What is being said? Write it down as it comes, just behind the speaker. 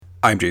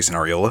I'm Jason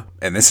Ariola,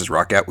 and this is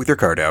Rock Out with your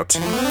card out.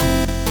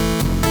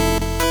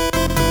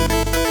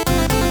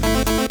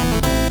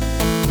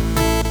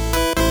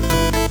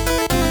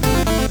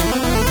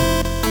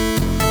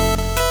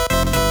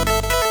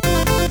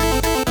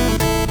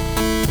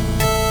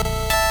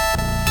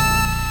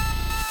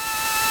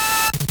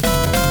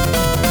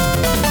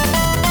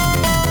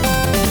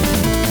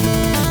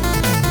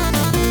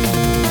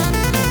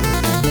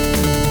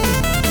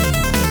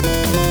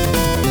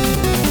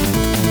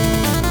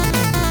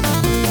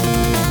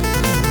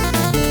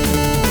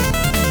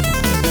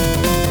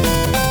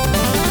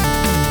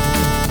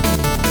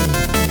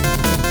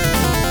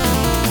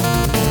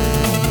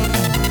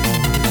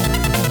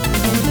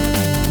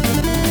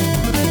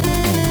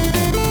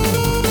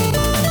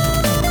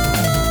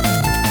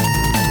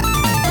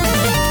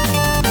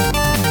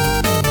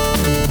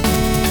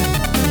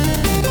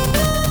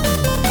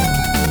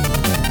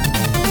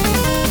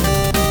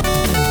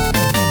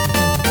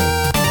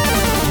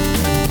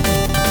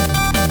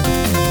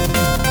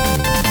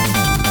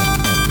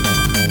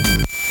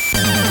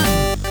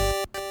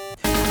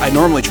 I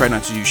normally try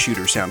not to do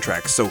shooter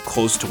soundtracks so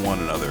close to one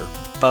another,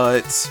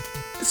 but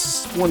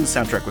this one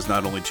soundtrack was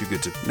not only too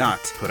good to not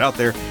put out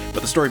there,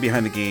 but the story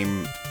behind the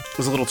game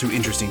was a little too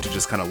interesting to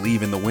just kind of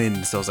leave in the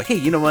wind. So I was like, hey,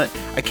 you know what?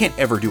 I can't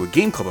ever do a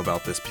game club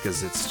about this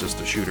because it's just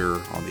a shooter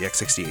on the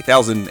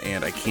X68000,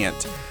 and I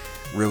can't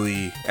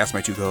really ask my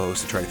two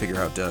co-hosts to try to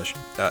figure out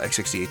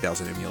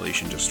X68000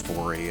 emulation just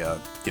for a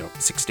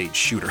 6-stage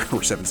shooter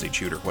or 7-stage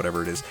shooter,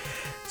 whatever it is.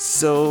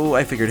 So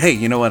I figured, hey,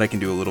 you know what? I can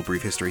do a little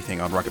brief history thing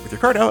on Rocket with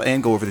Your Card Out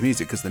and go over the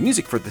music, because the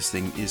music for this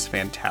thing is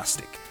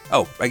fantastic.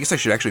 Oh, I guess I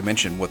should actually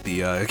mention what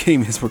the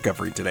game is we're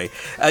covering today.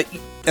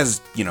 As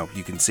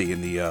you can see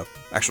in the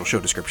actual show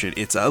description,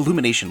 it's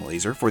Illumination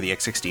Laser for the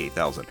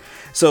X68000.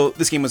 So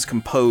this game was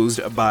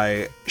composed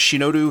by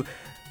Shinoru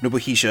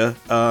Nobuhisha,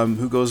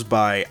 who goes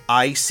by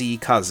I.C.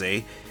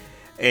 Kaze,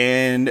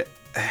 and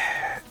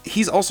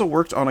he's also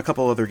worked on a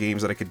couple other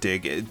games that I could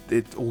dig.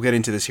 We'll get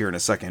into this here in a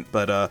second,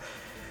 but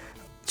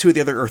three of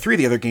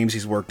the other games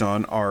he's worked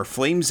on are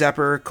Flame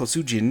Zapper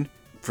Kosujin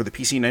for the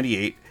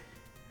PC-98,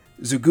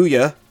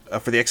 Zuguya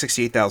for the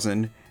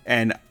X68000,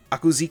 and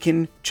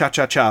Akuzikin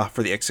Cha-Cha-Cha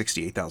for the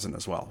X68000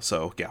 as well.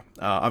 So, yeah,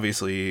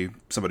 obviously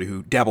somebody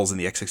who dabbles in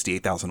the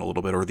X68000 a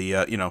little bit, or the,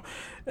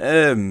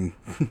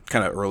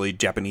 kind of early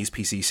Japanese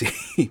PC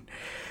scene.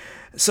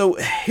 So,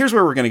 here's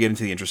where we're going to get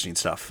into the interesting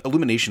stuff.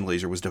 Illumination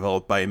Laser was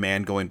developed by a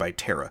man going by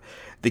Terra.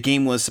 The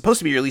game was supposed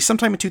to be released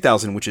sometime in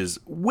 2000, which is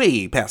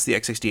way past the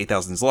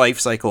X68000's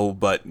life cycle,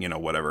 but,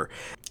 whatever,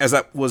 as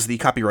that was the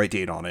copyright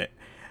date on it.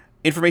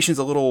 Information's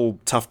a little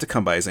tough to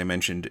come by, as I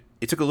mentioned.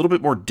 It took a little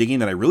bit more digging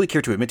than I really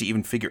care to admit to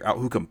even figure out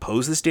who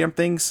composed this damn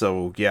thing,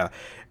 so yeah.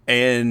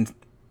 And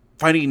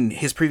finding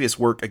his previous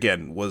work,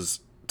 again, was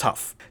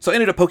tough. So I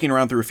ended up poking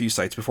around through a few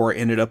sites before I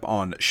ended up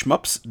on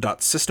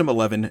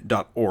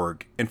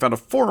shmups.system11.org and found a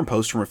forum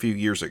post from a few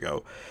years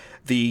ago.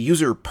 The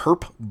user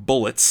Perp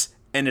Bullets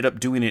ended up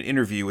doing an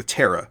interview with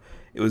Terra.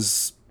 It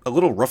was a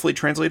little roughly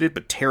translated,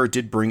 but Terra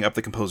did bring up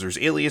the composer's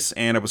alias,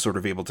 and I was sort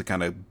of able to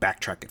kind of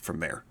backtrack it from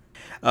there.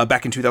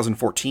 Back in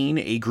 2014,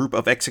 a group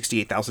of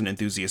X68000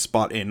 enthusiasts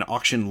bought an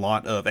auction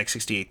lot of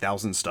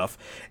X68000 stuff,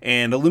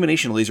 and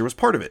Illumination Laser was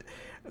part of it.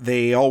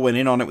 They all went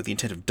in on it with the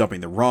intent of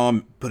dumping the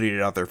ROM, putting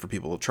it out there for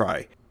people to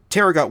try.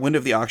 Terra got wind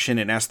of the auction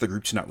and asked the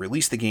group to not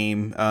release the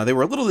game. They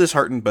were a little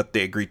disheartened, but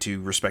they agreed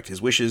to respect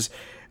his wishes.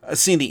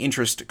 Seeing the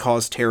interest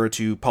caused Terra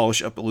to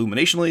polish up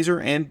Illumination Laser,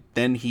 and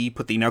then he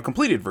put the now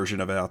completed version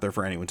of it out there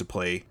for anyone to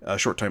play a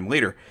short time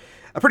later.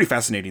 A pretty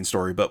fascinating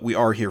story, but we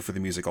are here for the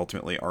music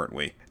ultimately, aren't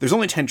we? There's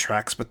only 10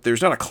 tracks, but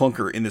there's not a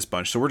clunker in this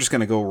bunch, so we're just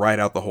going to go ride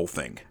out the whole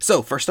thing.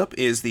 So, first up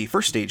is the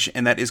first stage,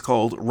 and that is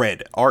called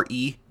Red,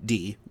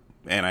 R-E-D,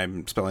 and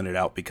I'm spelling it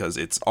out because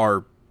it's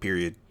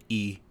R-E-D.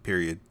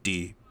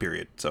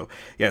 So,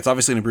 yeah, it's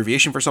obviously an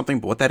abbreviation for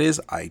something, but what that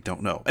is, I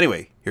don't know.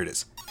 Anyway, here it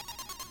is.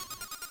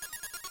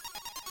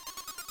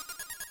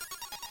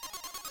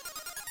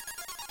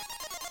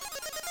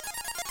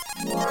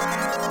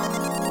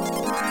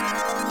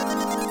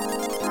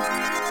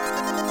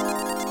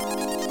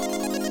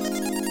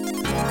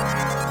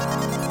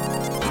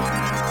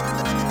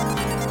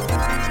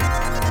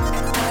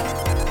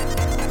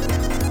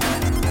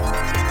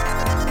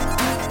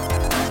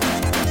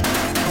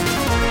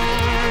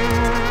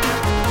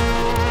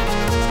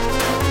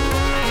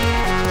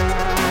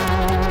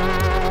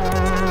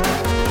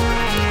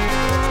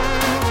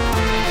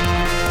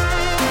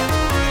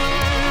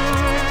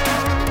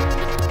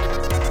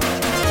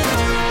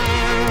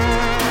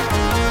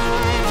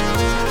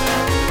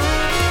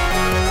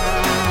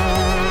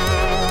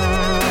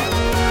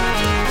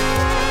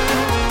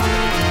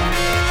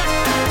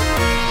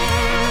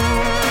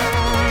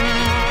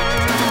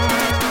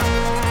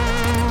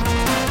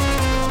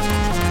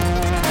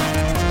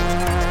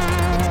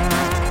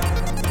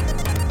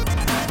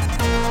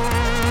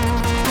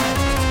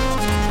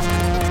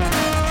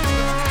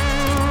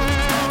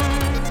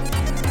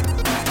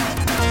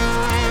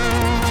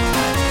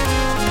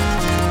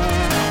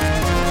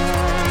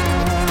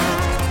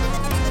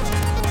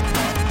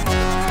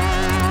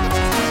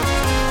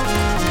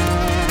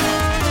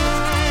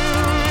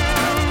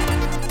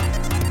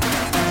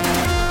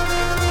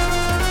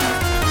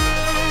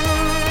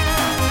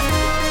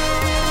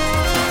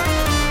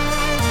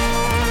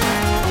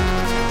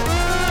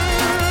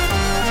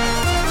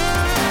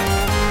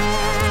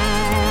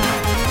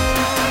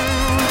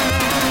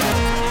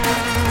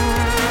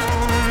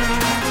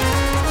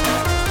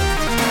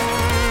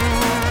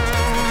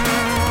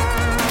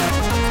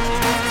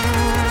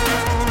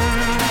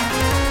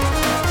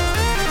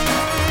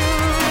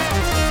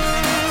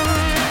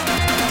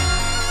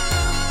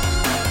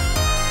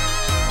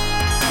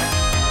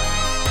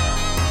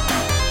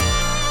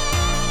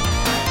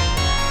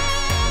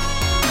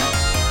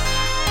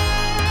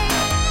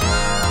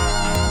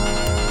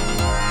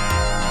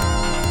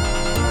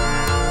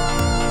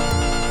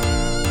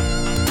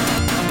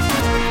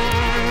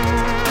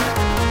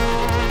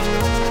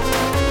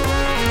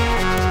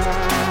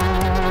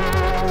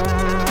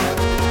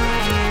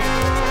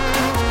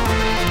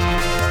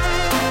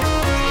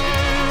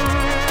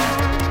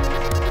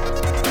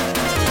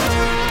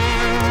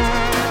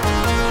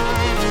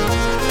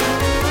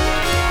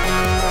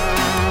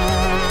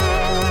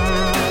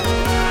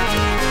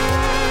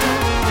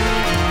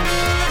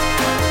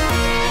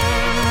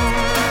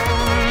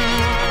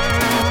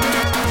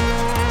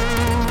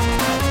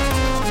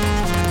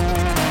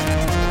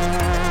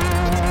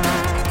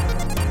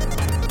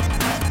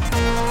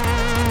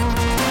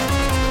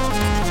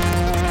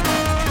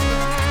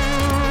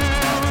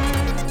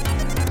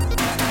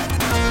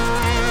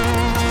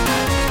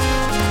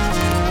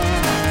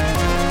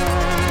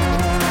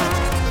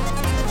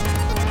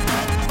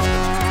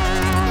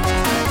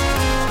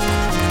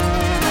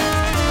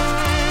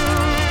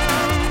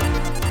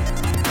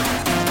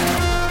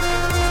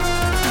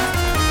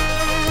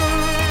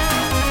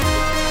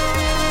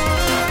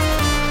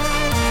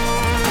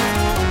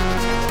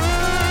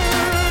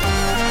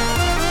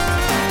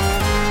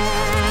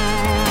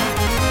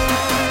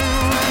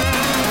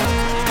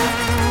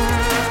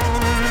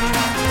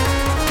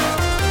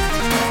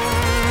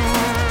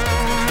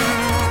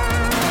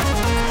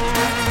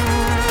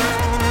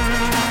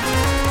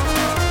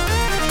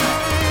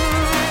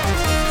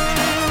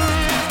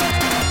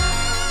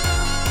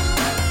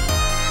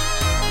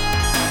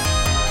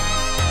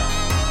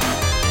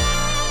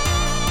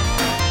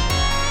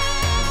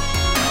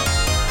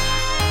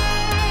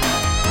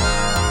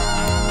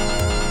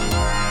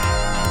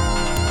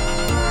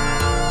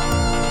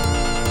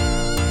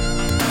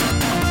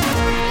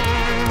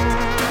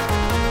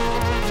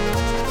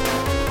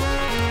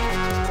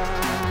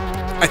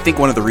 I think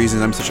one of the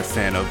reasons I'm such a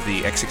fan of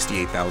the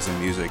X68000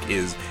 music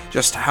is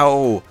just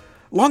how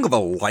long of a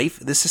life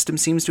this system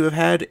seems to have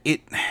had.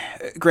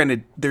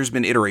 Granted, there's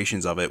been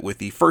iterations of it, with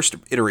the first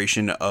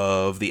iteration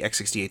of the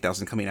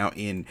X68000 coming out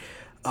in,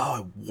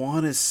 I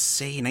want to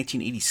say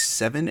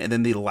 1987, and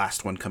then the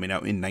last one coming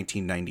out in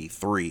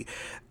 1993.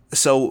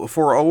 So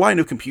for a line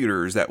of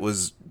computers that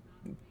was,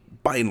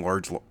 by and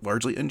large,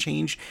 largely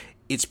unchanged,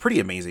 it's pretty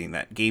amazing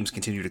that games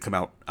continue to come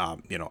out,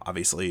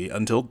 obviously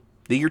until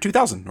the year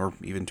 2000, or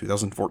even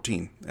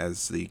 2014,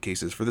 as the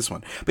case is for this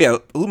one. But yeah,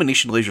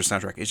 Illumination Laser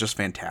soundtrack is just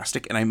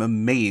fantastic, and I'm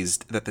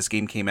amazed that this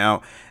game came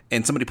out,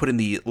 and somebody put in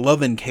the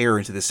love and care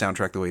into this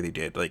soundtrack the way they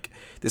did. Like,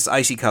 this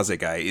Icy Kaze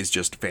guy is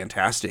just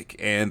fantastic,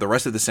 and the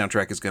rest of the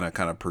soundtrack is going to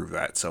kind of prove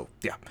that, so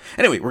yeah.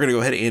 Anyway, we're going to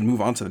go ahead and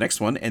move on to the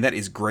next one, and that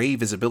is Gray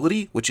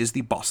Visibility, which is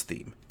the boss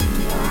theme.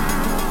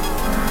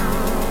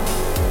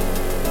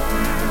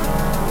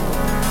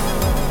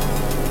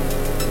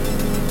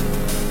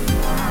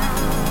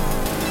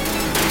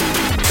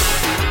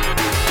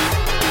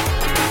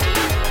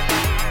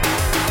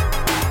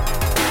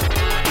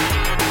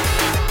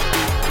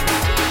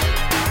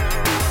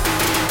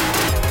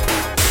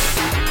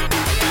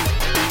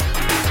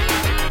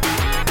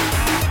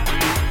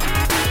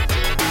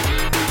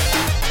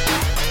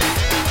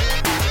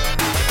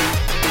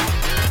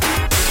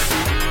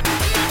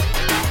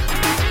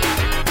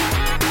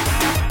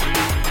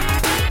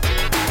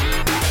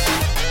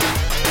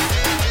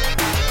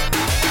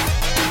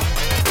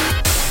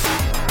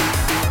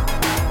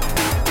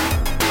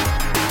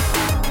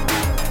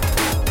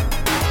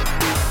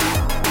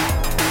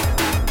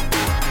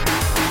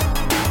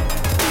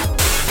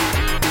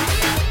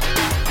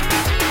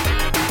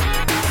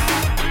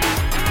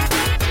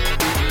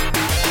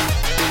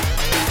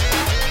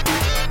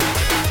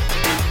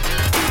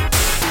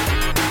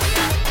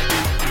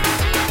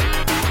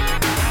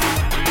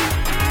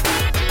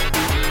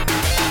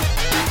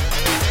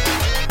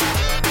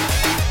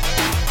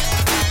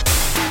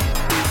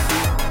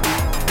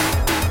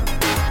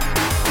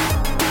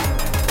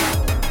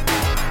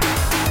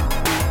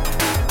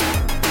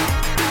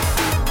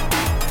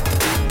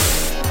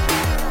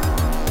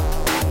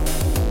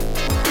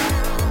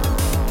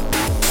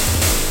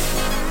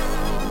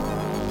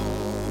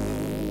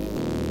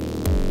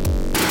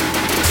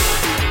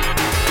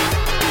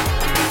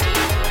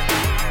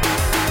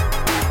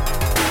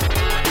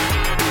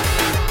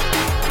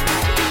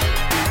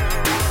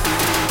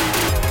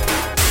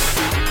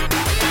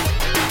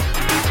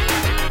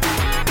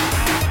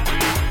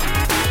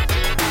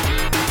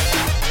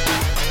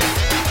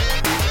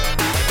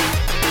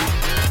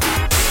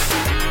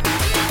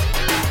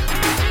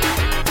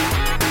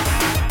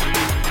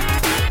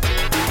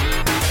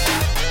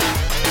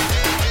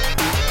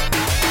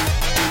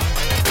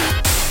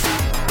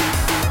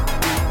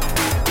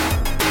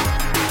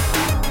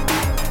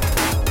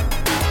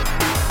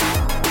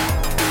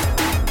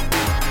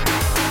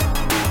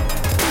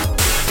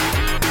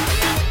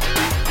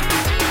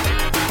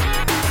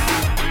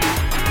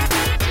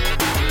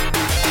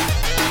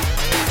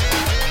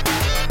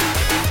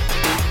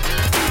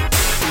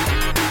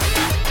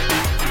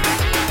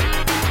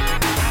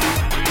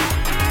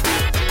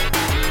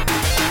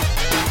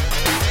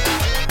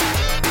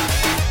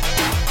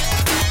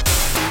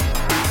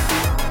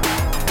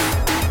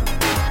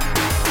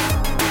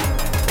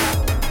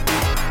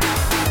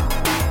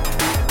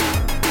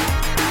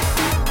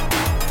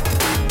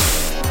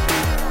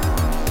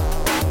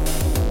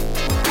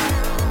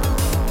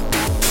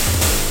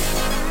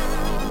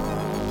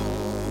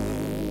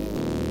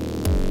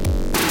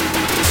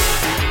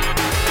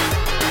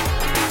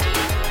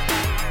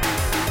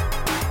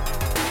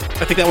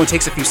 I think that one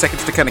takes a few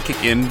seconds to kind of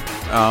kick in.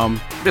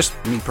 Just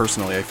me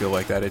personally, I feel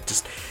like that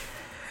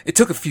it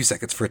took a few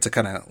seconds for it to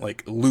kind of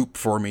like loop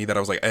for me, that I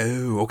was like,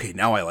 oh, okay,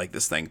 now I like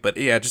this thing. But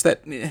yeah, just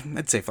that,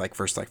 I'd say for like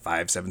first like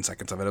 5-7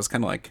 seconds of it, I was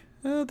kind of like,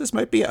 this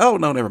might be, oh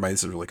no, never mind,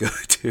 this is really good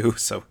too.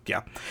 So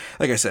yeah,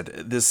 like I said,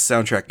 this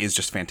soundtrack is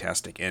just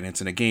fantastic, and it's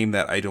in a game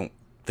that I don't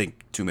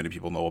think too many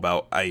people know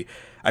about.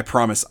 I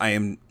promise I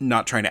am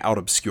not trying to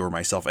out-obscure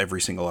myself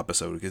every single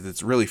episode, because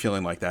it's really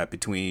feeling like that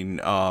between,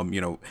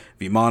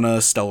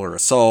 Vimana, Stellar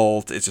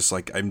Assault. It's just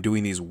like I'm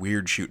doing these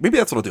weird maybe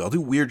that's what I'll do. I'll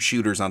do weird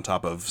shooters on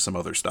top of some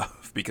other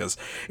stuff, because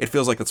it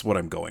feels like that's what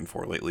I'm going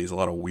for lately, is a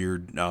lot of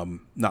weird,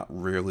 not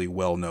really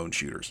well-known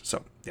shooters.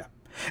 So, yeah.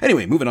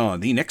 Anyway, moving on.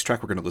 The next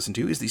track we're going to listen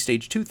to is the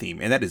Stage 2 theme,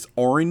 and that is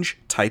Orange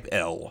Type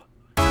L.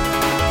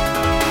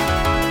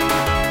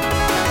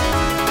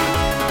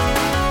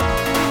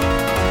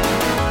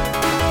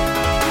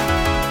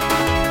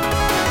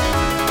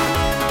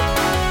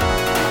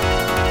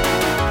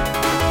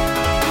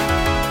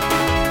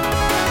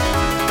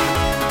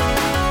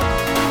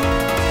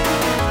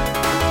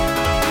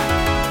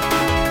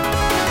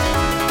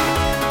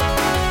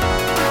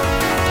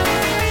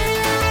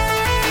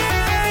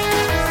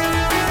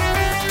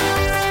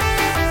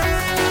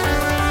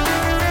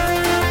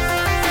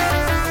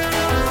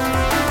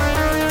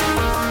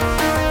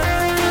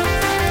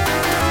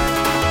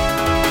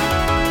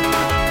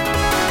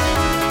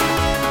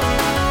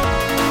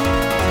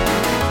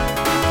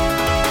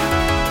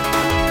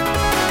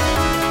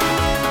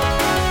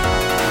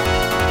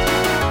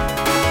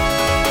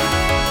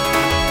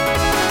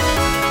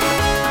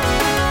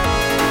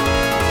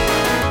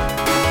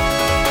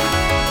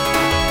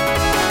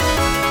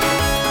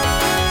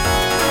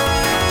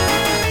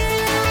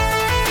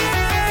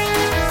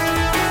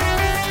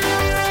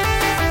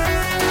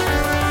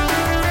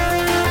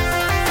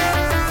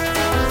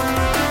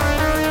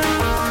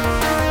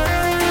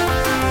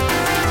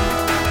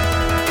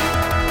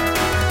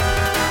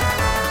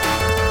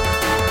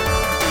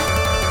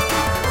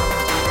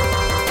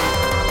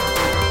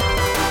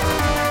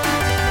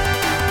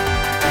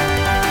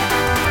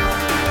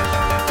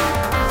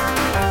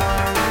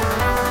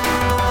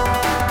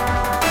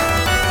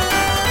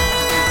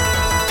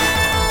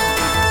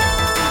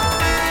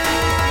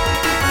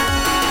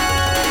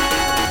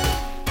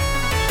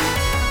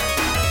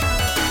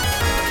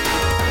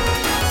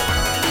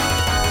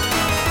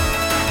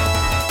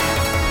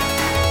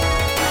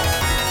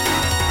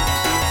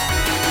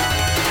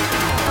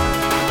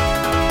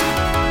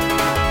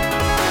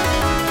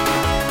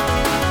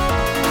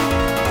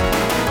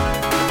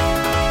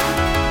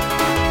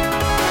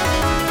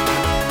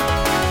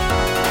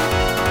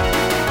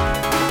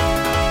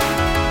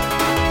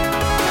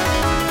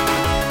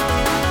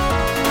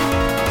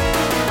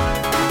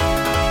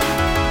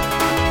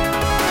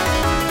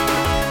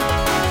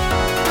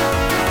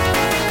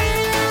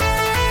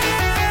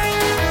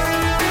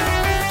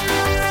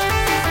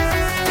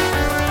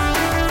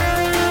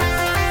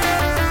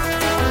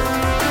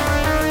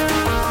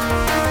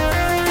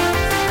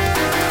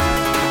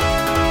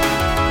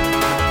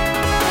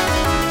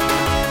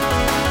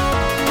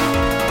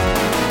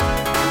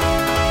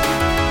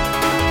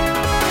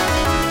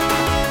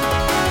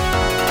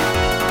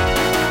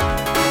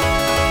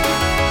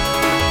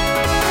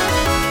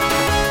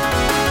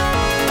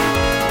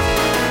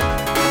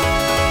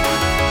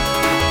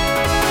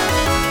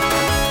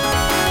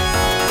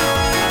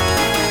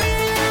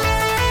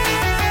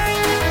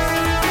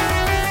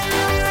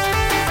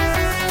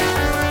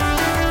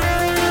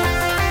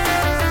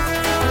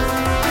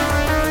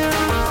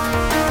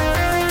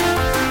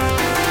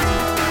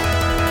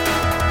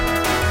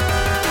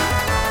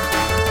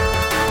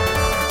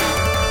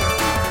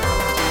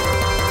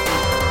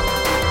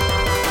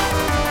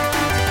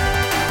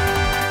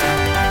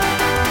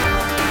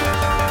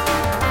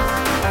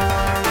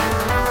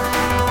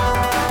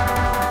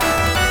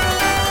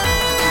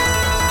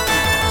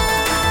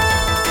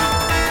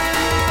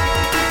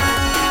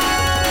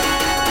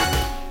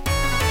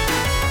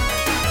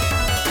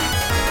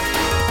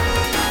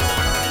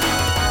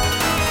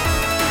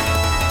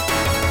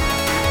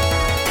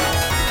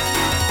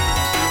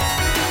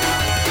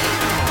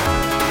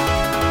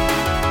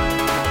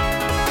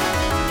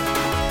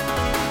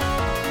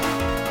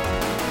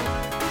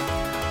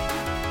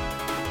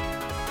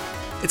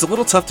 It's a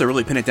little tough to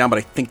really pin it down, but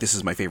I think this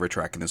is my favorite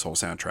track in this whole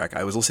soundtrack.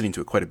 I was listening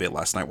to it quite a bit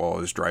last night while I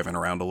was driving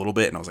around a little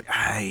bit, and I was like,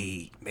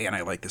 I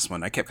like this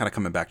one. I kept kind of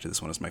coming back to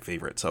this one as my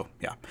favorite. So,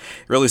 yeah,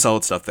 really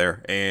solid stuff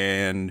there.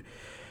 And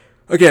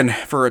again,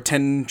 for a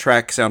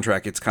 10-track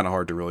soundtrack, it's kind of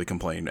hard to really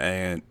complain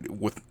and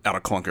without a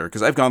clunker,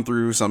 because I've gone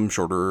through some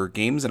shorter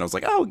games, and I was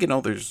like,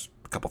 there's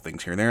couple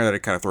things here and there that I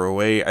kind of throw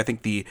away. I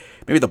think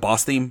maybe the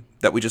boss theme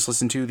that we just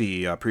listened to,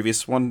 the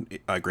previous one,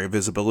 Grave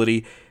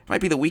Visibility, might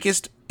be the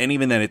weakest, and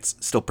even then it's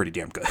still pretty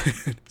damn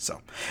good.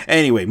 So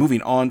anyway,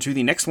 moving on to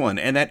the next one,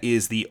 and that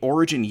is the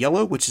Origin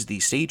Yellow, which is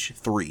the Stage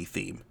 3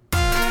 theme.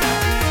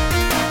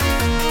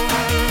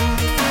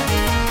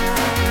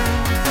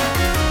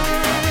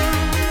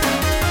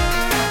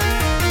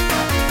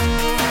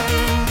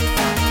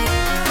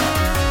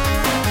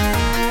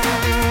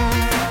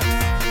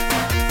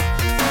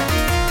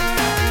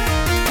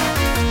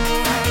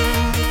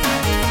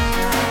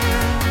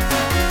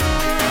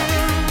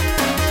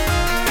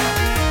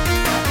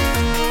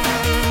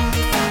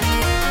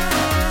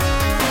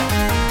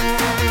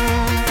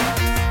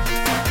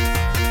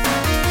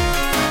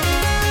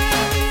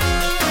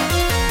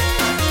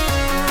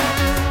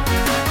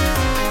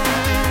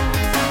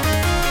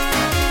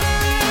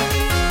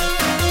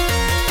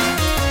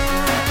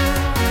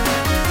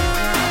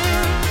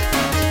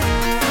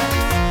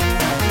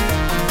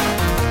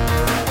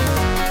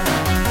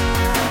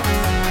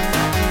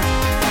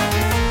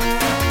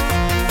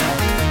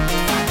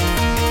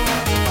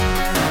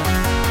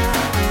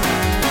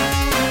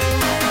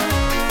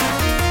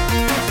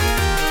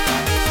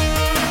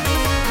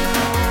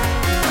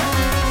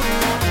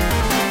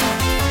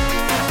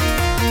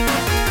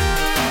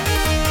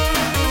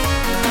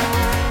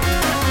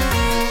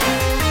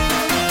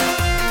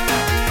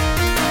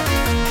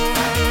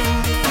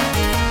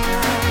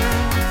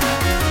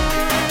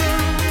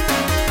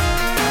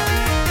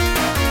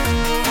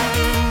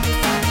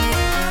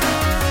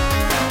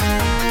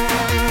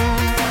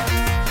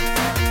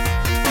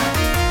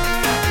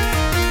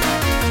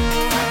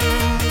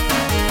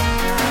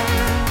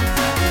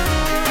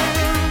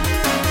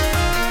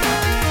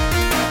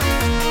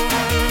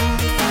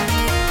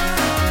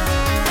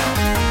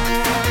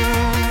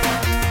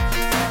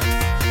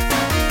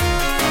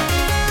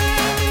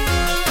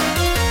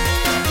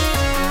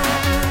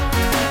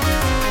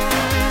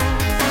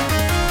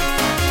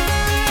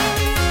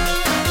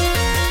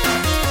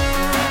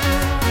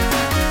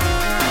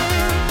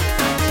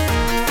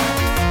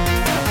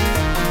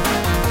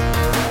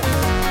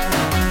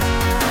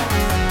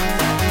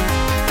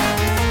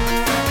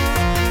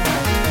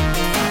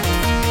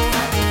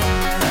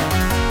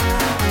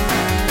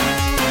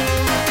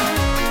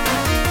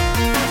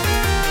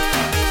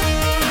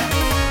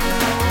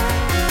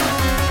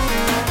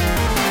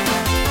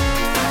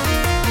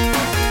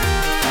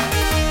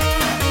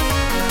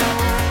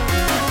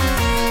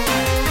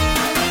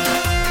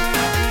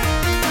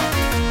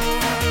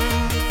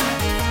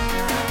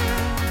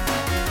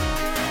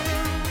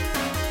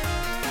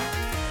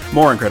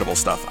 More incredible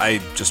stuff.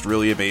 I'm just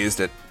really amazed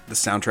at the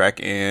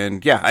soundtrack,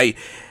 and yeah, I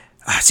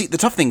see. The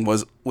tough thing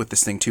was with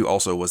this thing too,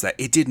 also, was that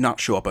it did not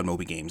show up on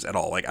Moby Games at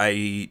all. Like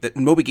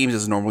Moby Games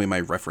is normally my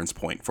reference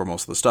point for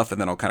most of the stuff, and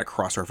then I'll kind of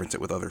cross-reference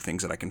it with other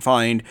things that I can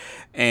find.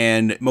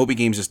 And Moby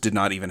Games just did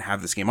not even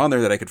have this game on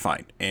there that I could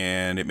find,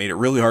 and it made it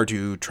really hard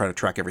to try to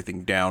track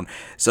everything down.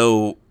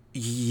 So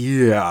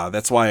yeah,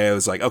 that's why I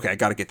was like, okay, I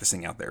got to get this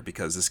thing out there,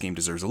 because this game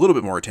deserves a little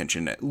bit more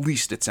attention. At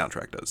least its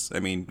soundtrack does. I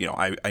mean,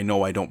 I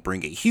know I don't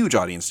bring a huge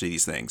audience to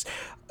these things.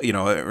 We're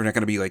not going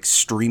to be like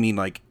streaming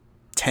like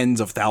tens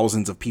of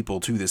thousands of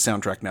people to this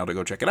soundtrack now to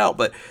go check it out.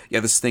 But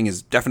yeah, this thing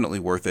is definitely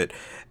worth it.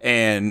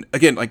 And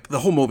again, like the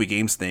whole Moby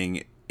Games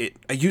thing,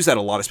 I use that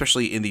a lot,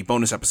 especially in the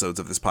bonus episodes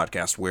of this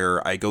podcast,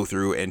 where I go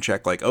through and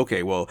check like,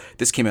 okay, well,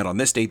 this came out on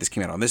this date, this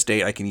came out on this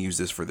date, I can use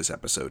this for this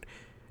episode.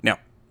 Now,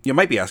 you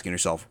might be asking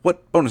yourself,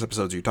 what bonus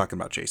episodes are you talking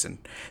about, Jason?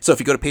 So if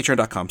you go to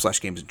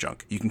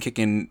patreon.com/gamesandjunk, you can kick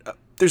in,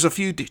 there's a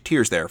few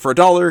tiers there. For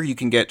 $1, you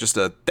can get just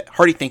a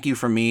hearty thank you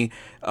from me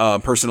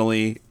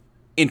personally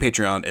in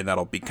Patreon, and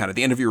that'll be kind of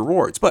the end of your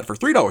rewards. But for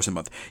 $3 a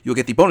month, you'll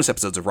get the bonus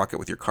episodes of Rocket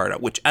with Your Card Out,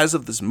 which as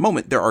of this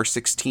moment, there are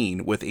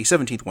 16, with a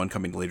 17th one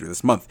coming later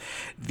this month.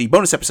 The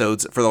bonus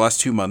episodes for the last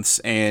 2 months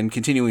and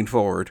continuing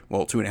forward,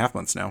 well, 2.5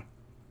 months now,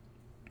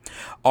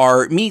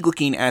 are me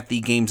looking at the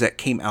games that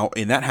came out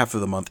in that half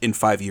of the month in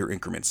 5-year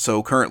increments.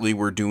 So currently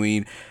we're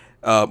doing,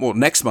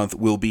 next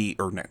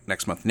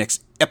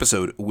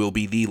episode will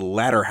be the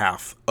latter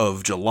half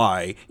of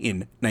July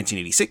in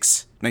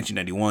 1986,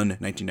 1991,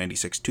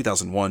 1996,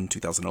 2001,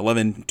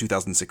 2011,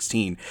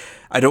 2016.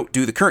 I don't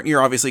do the current year,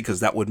 obviously, because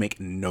that would make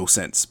no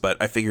sense. But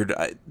I figured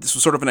this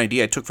was sort of an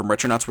idea I took from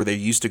Retronauts, where they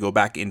used to go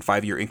back in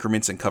 5-year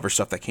increments and cover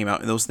stuff that came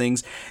out in those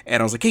things.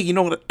 And I was like, hey, you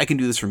know what? I can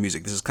do this for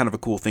music. This is kind of a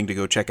cool thing to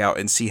go check out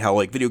and see how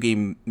like video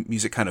game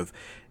music kind of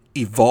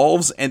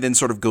evolves and then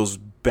sort of goes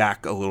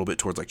back a little bit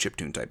towards like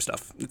chiptune type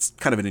stuff. It's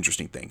kind of an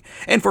interesting thing.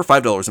 And for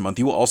 $5 a month,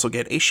 you will also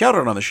get a shout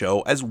out on the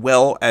show, as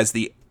well as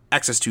the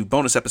access to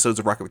bonus episodes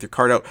of Rocket With Your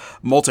Card Out,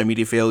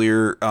 Multimedia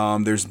Failure.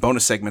 There's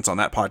bonus segments on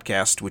that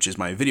podcast, which is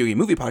my video game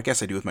movie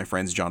podcast I do with my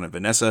friends John and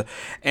Vanessa.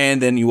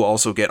 And then you will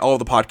also get all of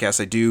the podcasts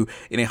I do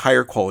in a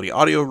higher quality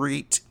audio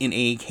rate in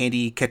a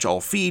handy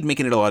catch-all feed,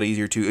 making it a lot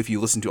easier to if you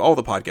listen to all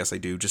the podcasts I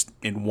do just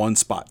in one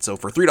spot. So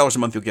for $3 a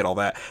month, you'll get all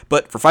that.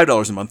 But for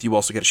 $5 a month, you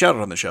also get a shout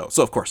out on the show.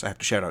 So of course, I have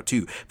to shout out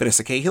to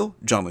Vanessa Cahill,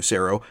 John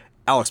Lucero,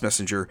 Alex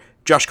Messenger,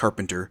 Josh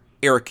Carpenter,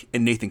 Eric,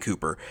 and Nathan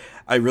Cooper.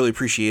 I really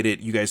appreciate it.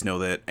 You guys know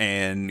that.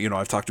 And,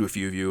 I've talked to a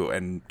few of you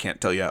and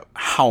can't tell you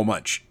how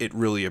much it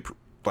really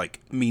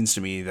means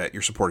to me that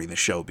you're supporting this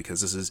show,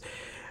 because this is,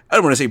 I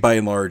don't want to say by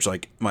and large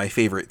my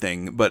favorite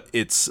thing, but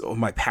it's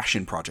my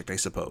passion project, I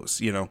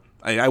suppose.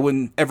 I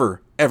wouldn't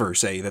ever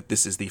say that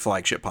this is the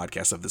flagship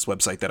podcast of this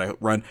website that I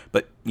run,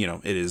 but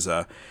it is.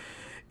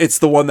 It's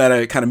the one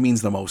that kind of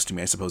means the most to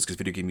me, I suppose, because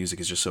video game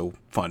music is just so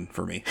fun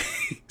for me.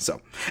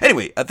 So,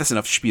 anyway, that's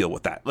enough spiel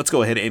with that. Let's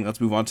go ahead and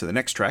let's move on to the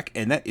next track,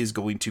 and that is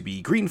going to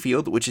be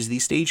Greenfield, which is the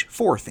Stage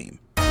 4 theme.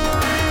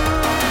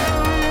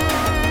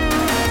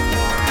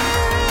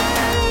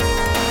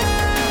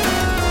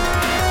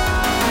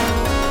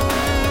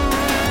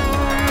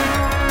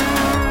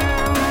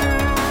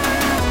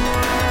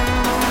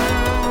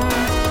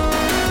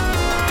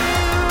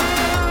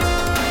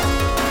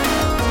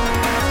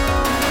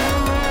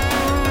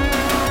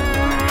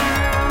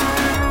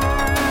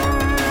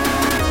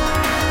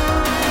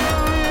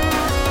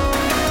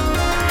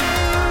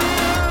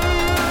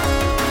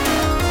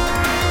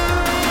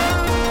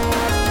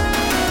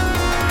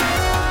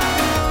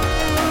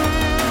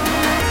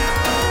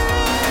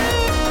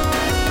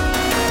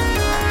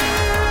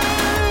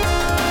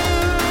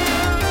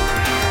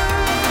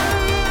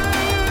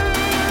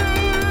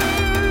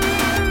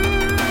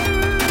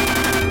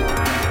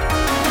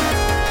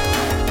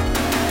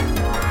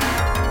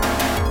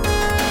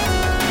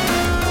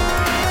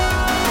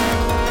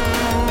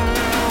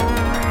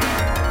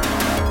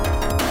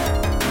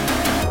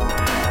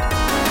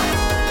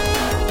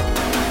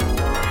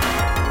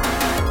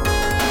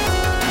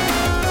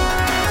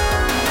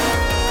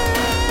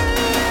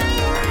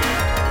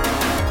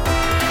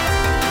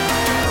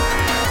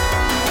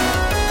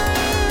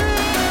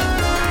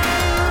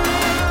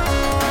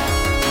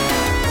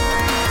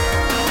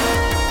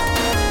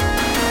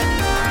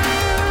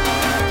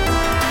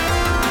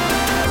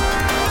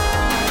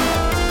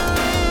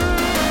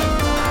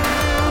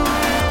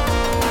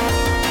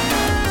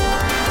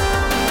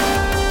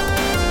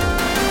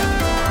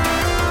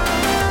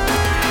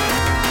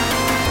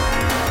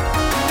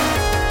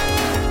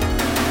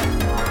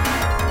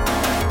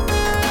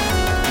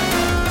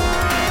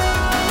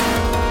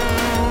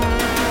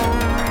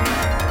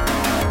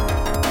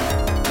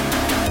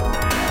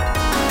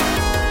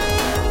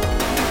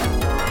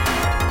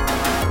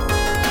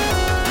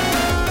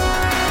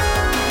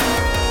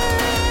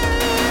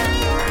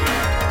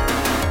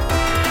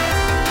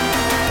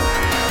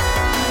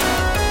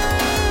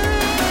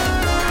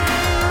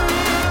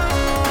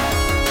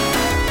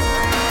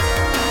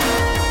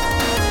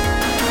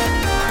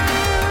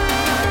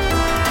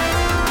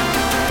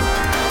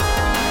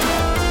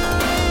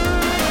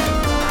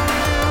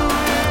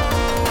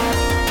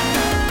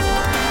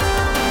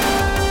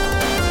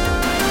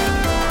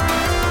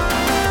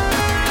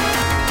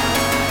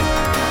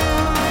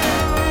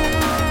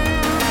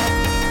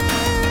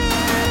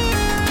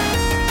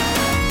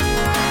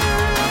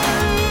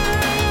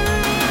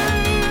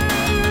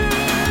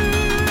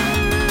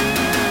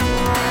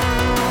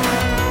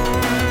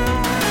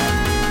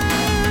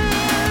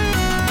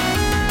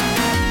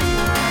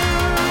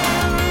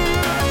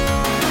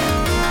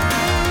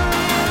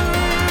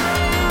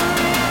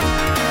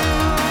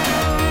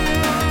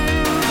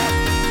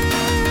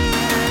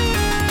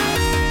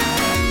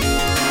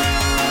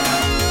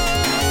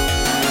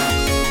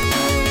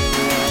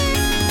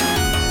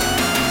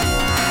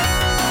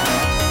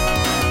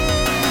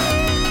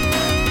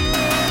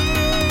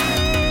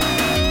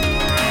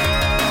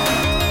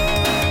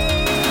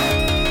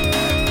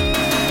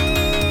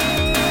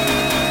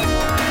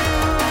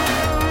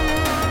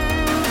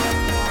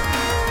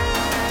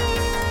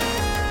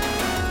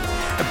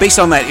 Based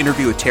on that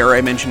interview with Tara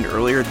I mentioned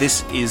earlier,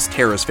 this is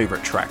Tara's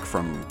favorite track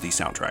from the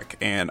soundtrack,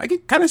 and I can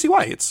kind of see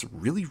why. It's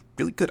really,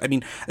 really good. I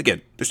mean,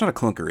 again, there's not a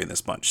clunker in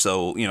this bunch,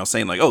 so,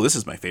 saying oh, this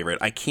is my favorite,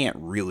 I can't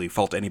really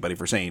fault anybody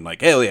for saying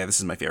oh yeah, this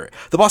is my favorite.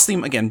 The boss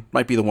theme, again,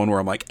 might be the one where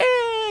I'm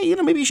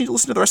maybe you should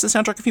listen to the rest of the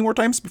soundtrack a few more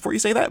times before you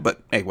say that,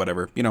 but hey,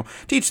 whatever, to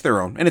each their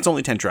own, and it's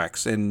only 10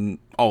 tracks, and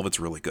all of it's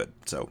really good,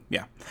 so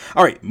yeah.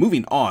 Alright,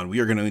 moving on, we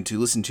are going to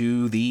listen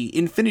to the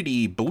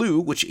Infinity Blue,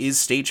 which is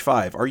Stage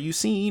 5. Are you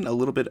seeing a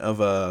little bit of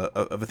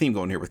a theme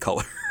going here with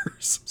colors?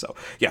 So,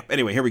 yeah,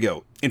 anyway, here we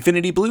go.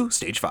 Infinity Blue,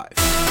 Stage 5.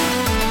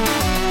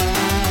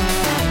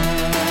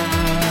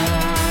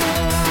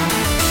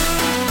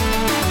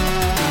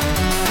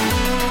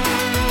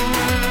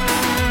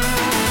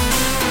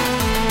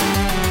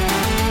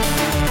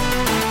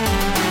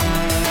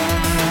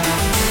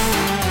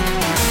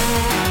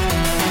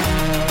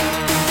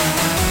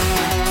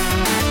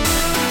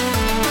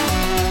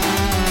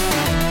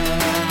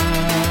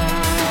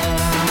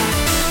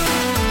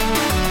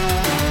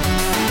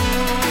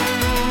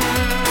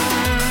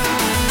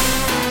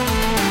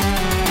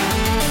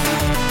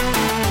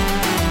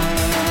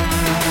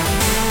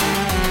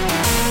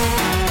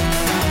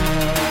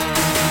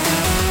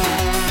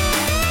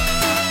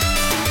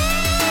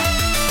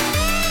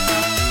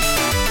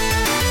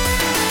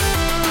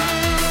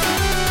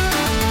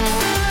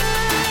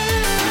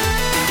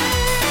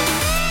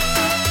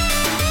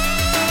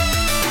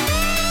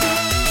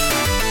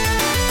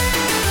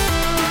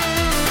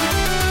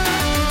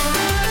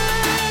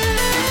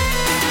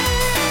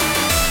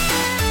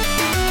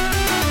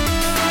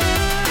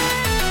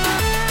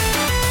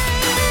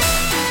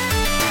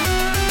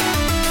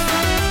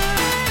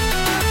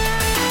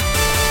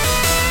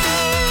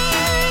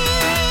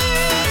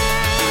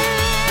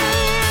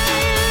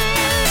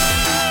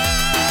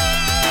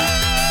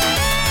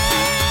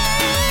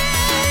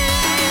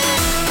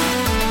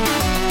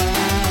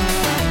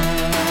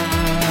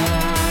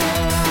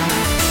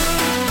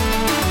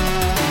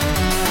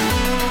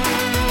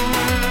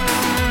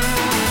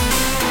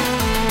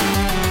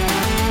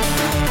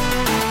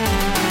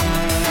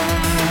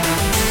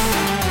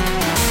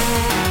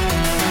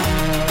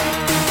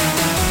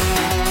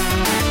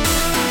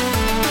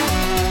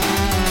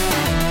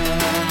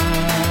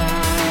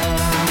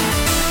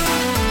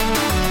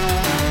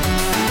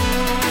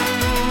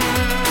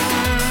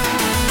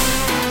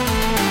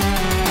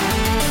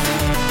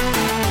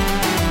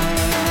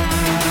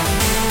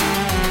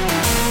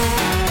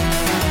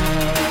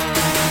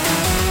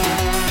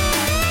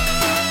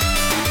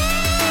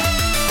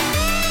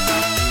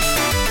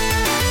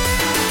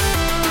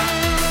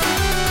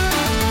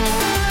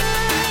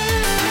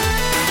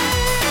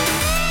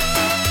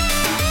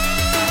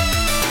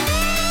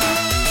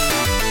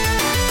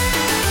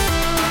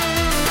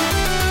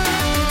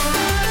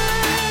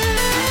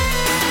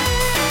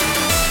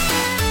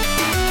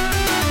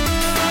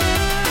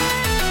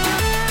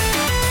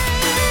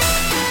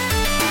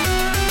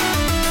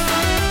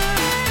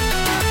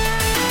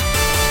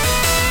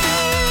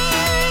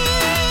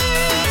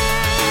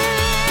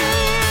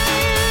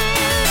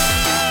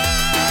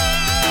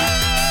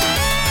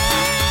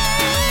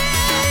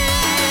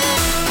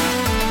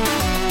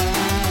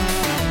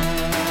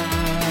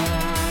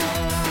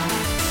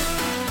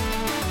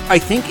 I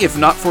think if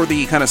not for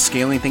the kind of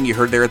scaling thing you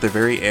heard there at the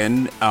very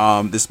end,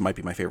 this might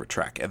be my favorite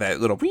track.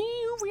 That little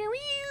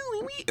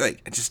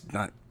like,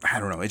 I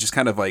don't know, it just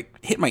kind of like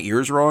hit my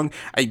ears wrong.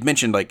 I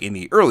mentioned like in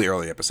the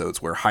early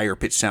episodes where higher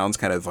pitch sounds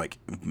kind of like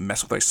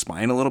mess with my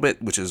spine a little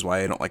bit, which is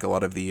why I don't like a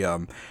lot of the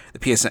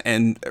PSG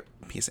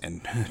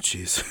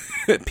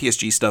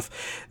stuff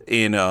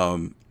in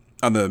on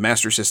the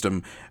Master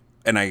System,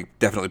 and I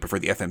definitely prefer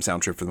the FM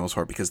sound trip for the most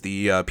part because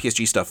the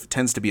PSG stuff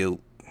tends to be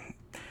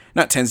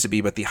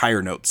but the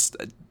higher notes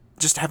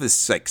just have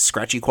this like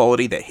scratchy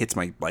quality that hits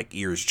my like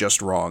ears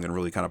just wrong and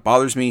really kind of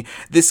bothers me.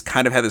 This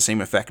kind of had the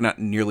same effect, not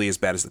nearly as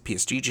bad as the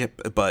PSG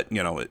chip, but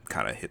you know, it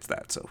kind of hits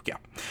that. So yeah,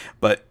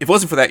 but if it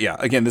wasn't for that, yeah,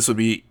 again, this would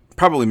be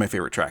probably my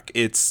favorite track.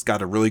 It's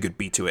got a really good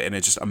beat to it, and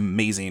it's just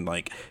amazing.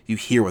 Like, you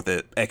hear what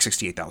the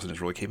X68000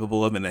 is really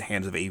capable of in the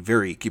hands of a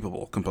very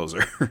capable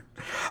composer. All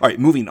right,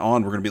 moving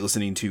on, we're going to be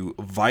listening to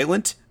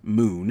Violent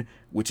Moon,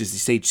 which is the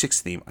Stage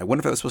 6 theme. I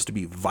wonder if that was supposed to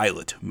be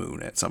Violet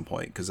Moon at some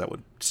point, because that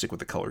would stick with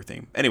the color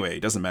theme. Anyway,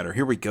 it doesn't matter.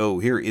 Here we go.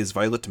 Here is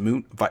Violent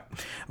Moon, not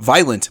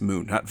Violet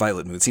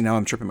Moon. See, now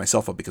I'm tripping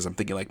myself up because I'm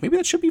thinking, like, maybe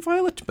that should be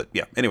Violet, but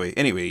yeah. Anyway,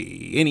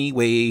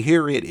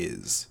 here it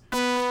is.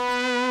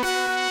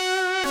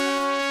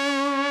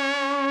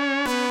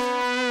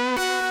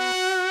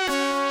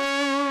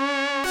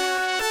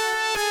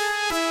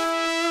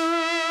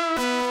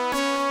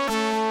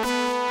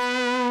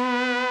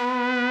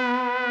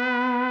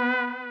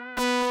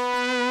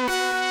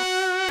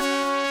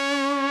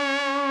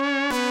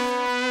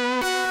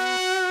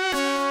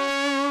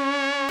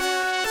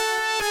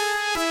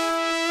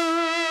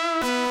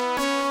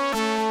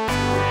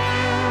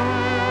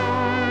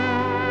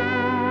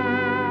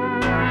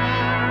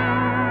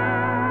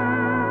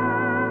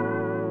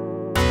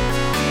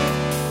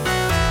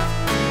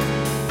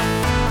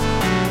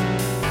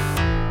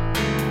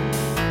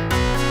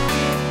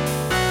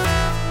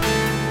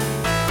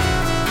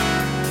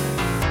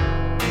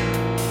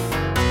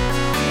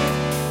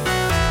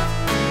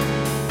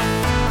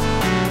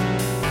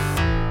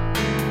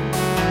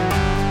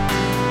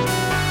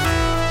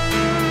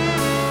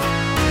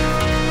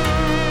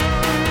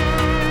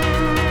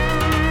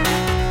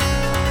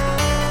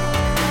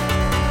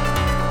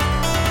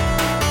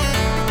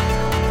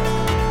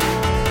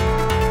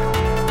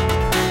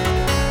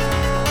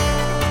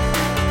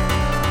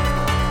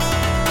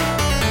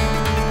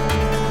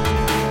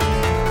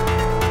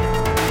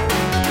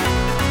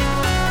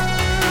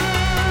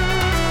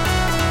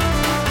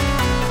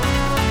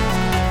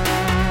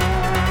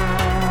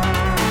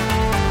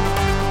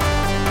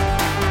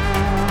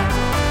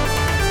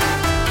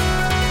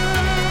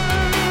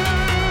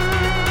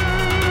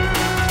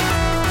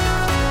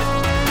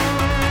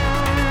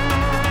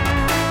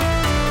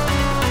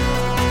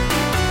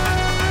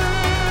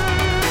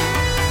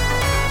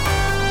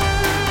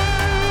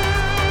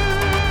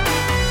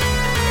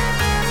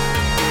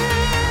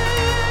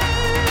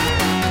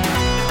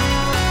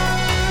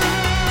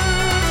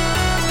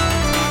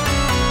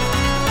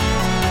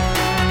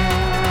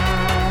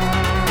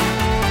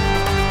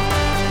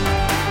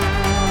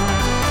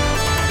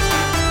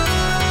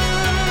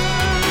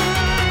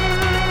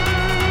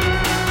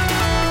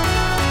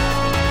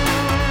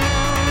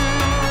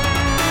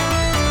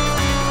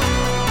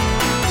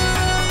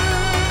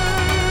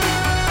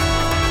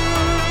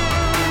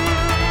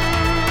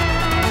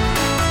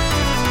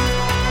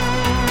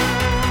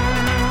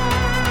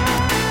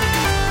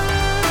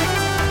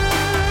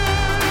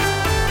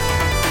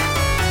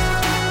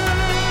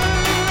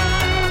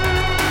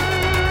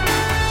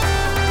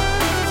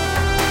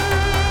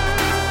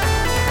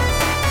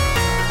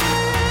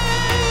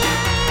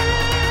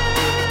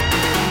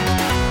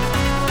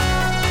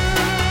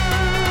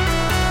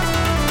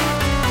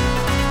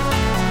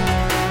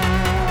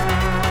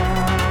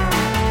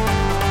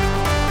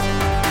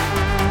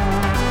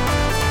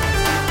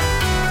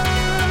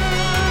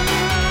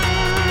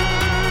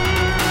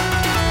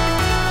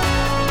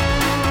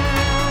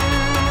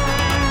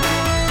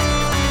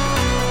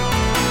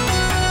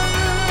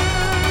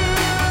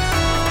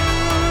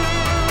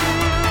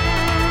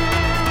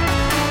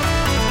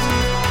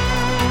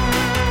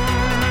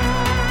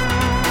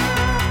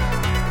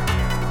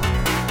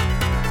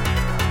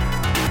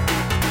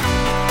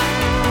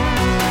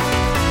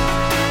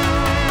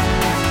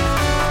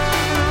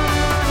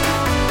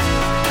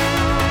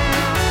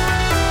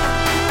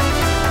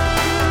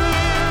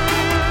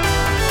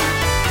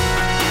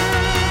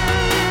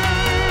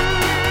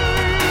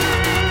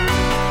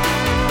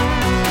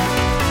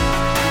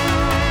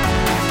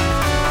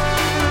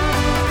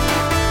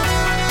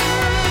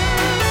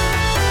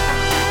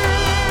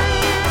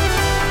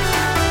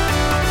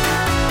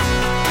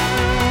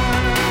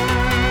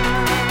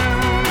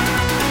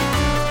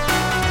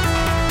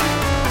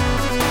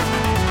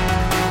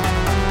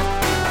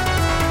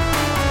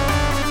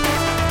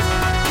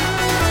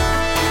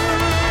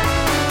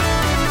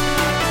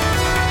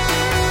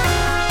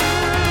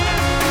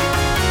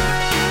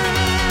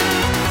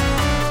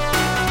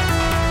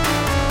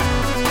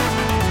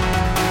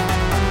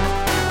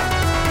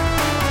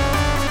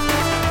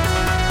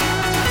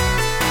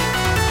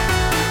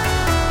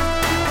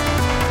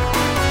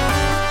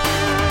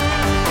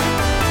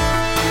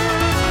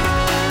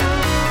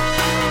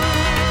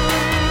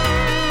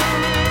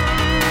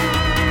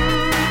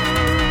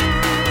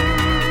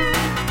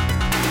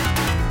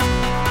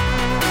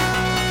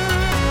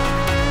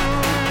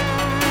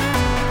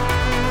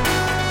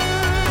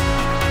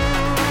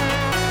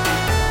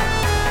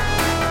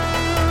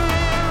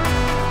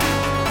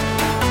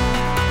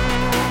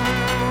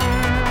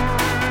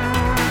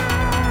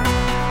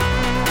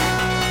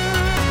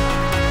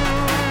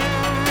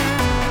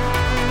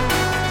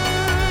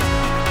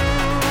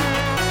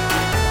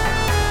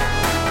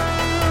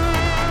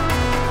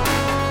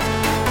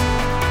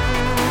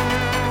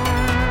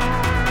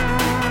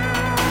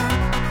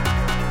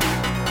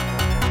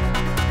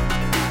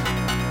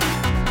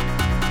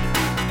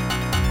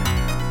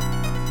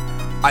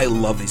 I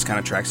love these kind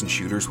of tracks in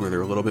shooters where they're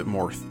a little bit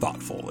more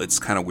thoughtful. It's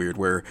kind of weird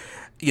where,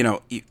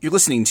 you're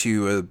listening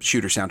to a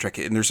shooter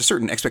soundtrack and there's a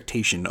certain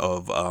expectation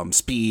of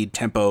speed,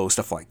 tempo,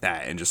 stuff like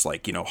that, and just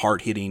like,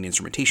 hard-hitting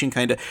instrumentation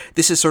kind of.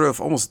 This is sort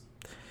of almost,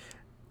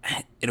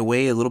 in a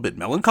way, a little bit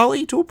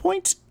melancholy to a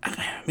point.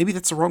 Maybe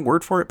that's the wrong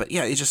word for it, but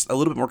yeah, it's just a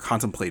little bit more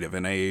contemplative,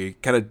 and I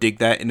kind of dig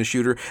that in a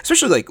shooter,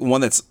 especially like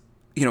one that's,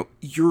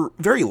 you're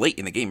very late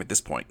in the game at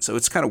this point, so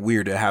it's kind of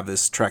weird to have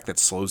this track that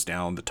slows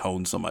down the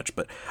tone so much,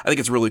 but I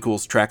think it's a really cool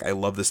track. I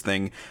love this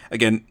thing.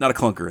 Again, not a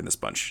clunker in this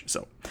bunch.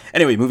 So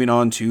anyway, moving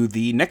on to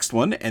the next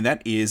one, and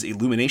that is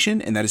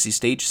Illumination, and that is the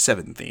Stage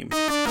 7 theme.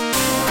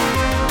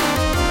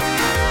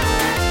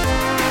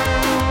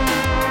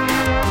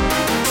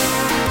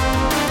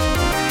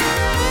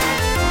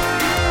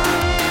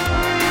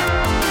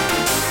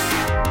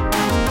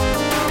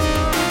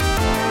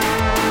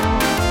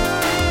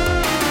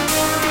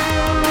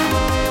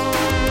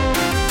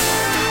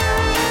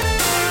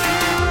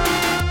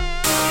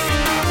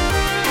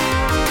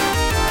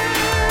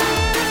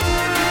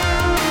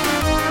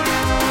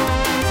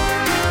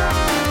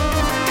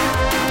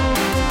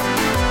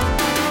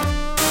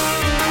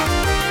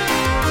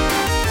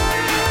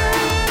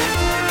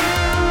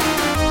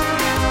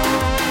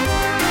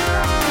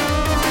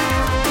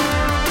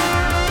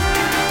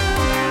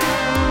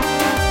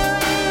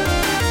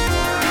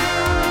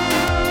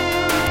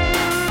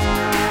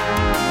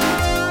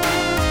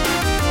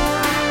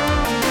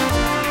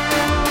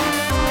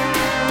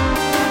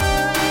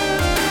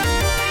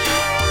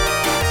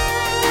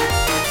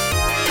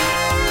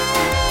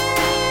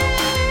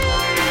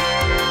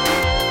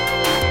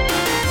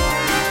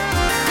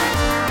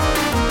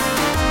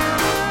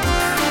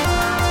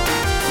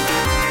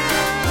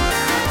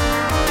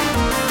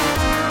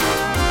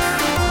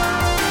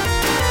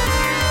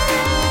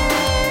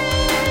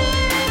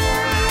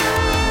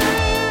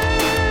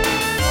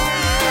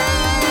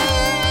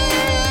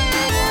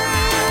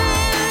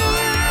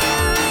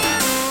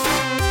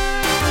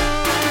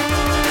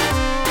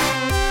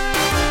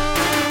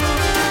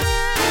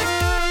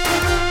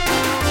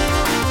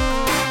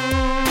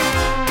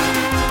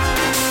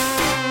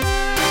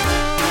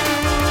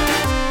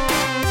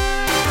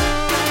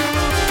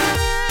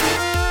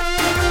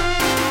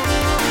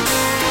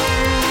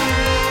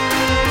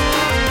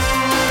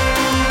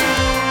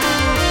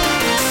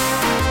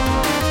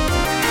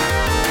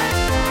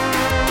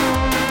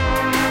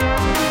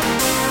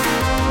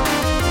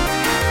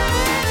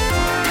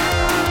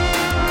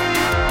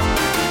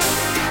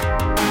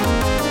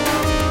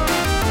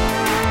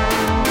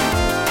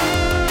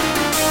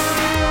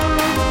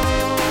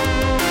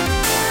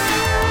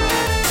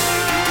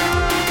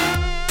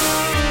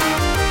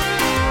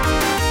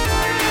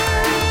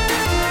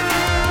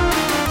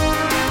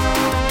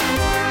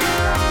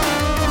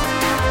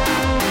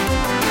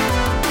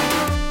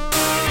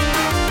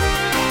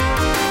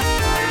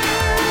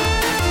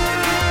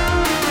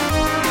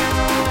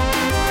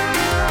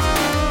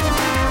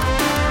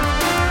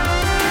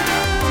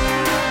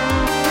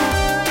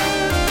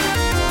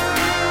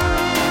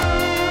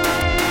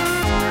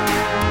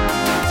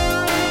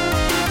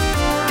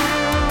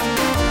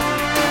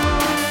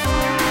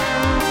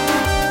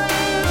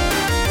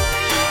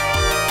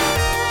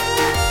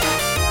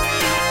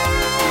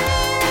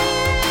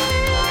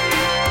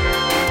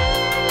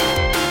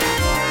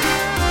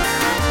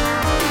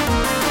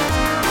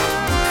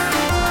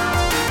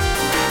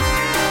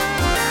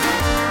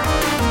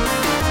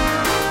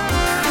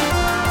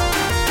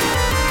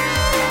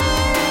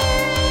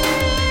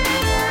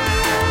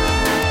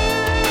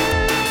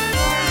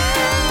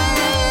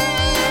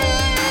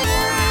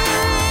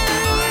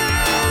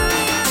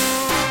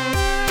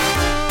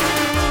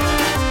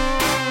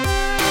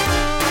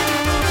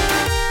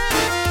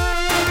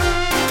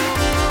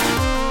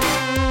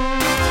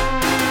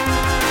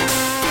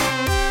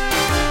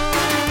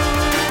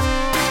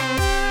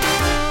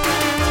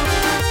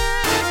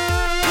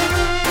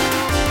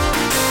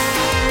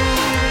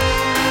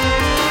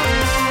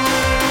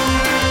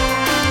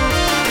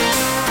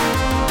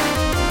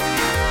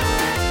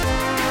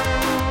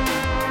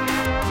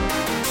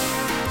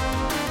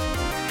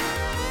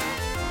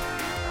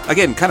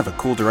 Again, kind of a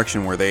cool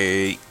direction where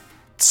they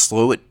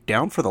slow it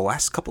down for the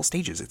last couple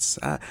stages. It's,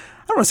 I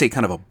don't want to say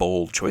kind of a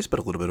bold choice, but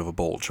a little bit of a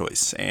bold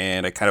choice.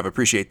 And I kind of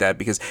appreciate that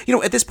because,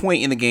 at this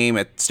point in the game,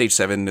 at stage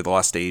 7, the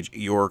last stage,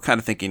 you're kind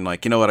of thinking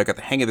like, what, I got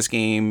the hang of this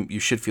game. You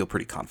should feel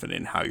pretty confident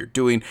in how you're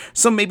doing.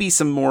 Maybe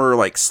some more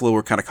like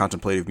slower kind of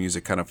contemplative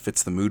music kind of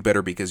fits the mood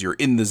better because you're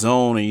in the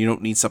zone and you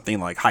don't need something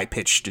like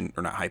high-pitched,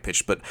 or not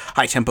high-pitched, but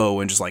high tempo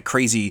and just like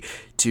crazy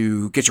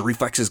to get your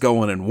reflexes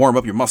going and warm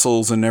up your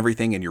muscles and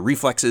everything and your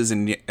reflexes.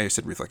 And I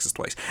said reflexes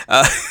twice.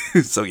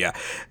 So yeah,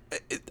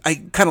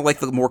 I kind of like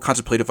the more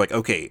contemplative, like,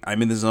 okay,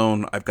 I'm in the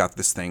zone, I've got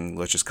this thing,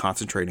 let's just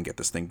concentrate and get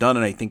this thing done.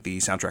 And I think the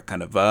soundtrack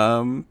kind of,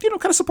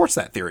 kind of supports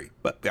that theory.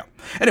 But yeah.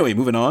 Anyway,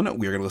 moving on,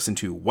 we're going to listen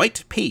to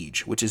White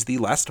Page, which is the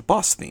last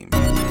boss theme.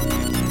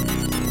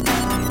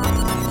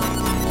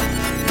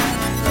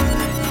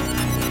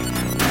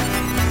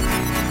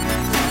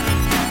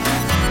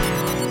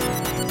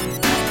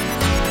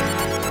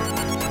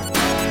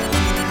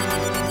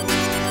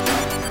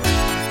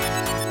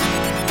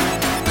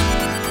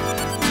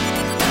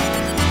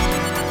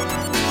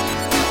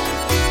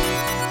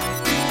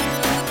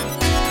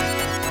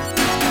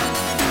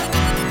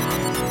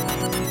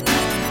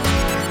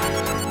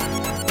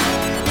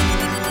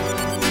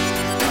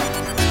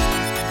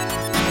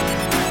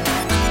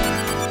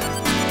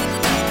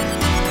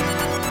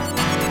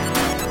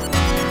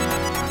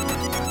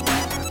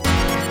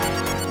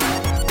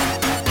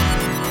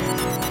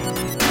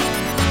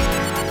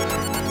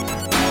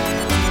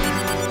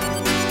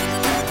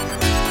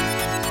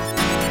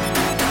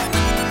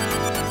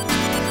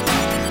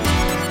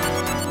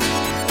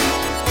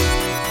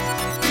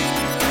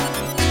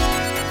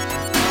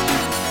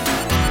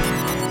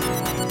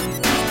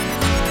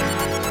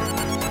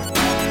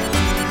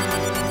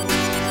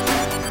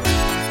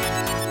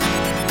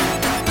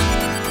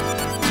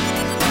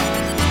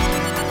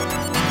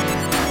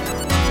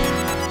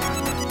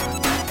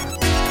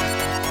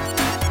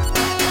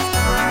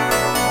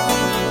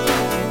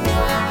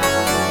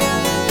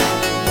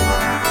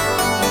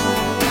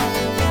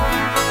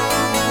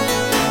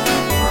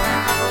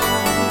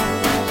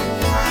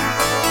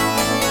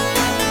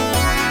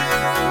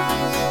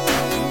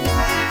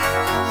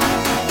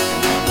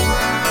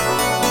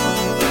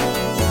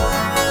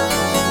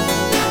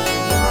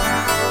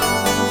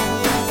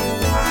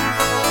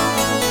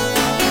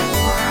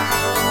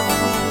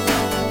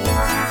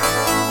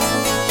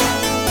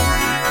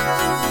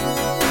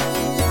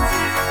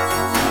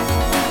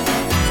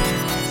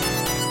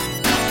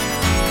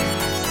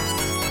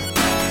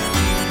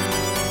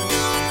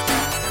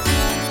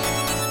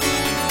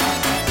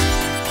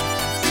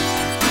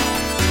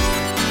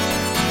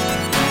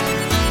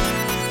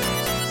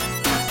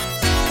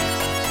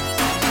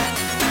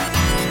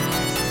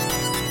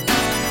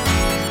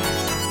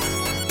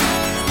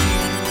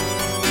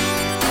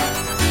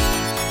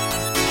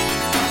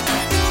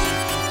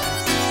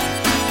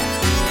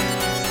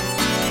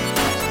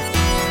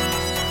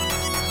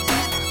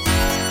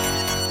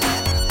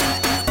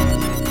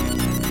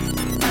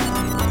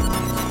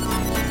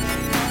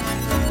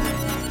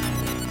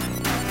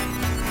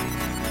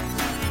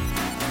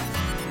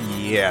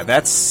 Yeah,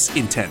 that's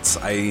intense.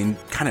 I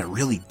kind of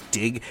really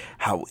dig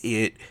how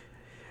it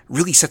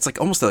really sets like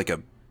almost like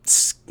a,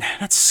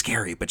 not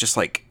scary, but just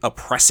like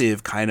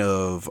oppressive kind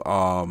of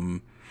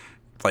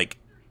like,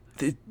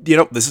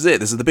 this is it.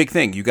 This is the big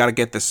thing. You got to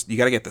get this. You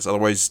got to get this.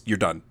 Otherwise, you're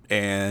done.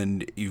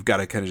 And you've got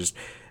to kind of just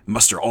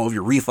muster all of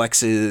your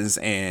reflexes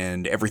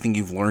and everything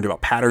you've learned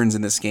about patterns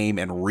in this game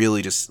and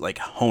really just like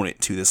hone it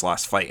to this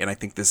last fight. And I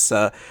think this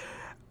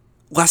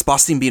last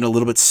boss theme being a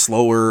little bit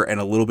slower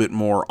and a little bit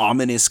more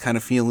ominous kind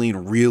of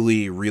feeling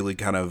really, really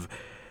kind of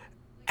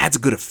adds a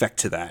good effect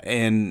to that.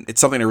 And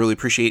it's something I really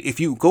appreciate. If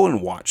you go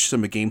and watch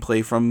some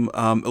gameplay from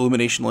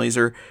Illumination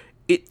Laser,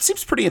 it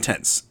seems pretty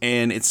intense,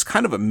 and it's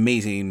kind of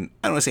amazing.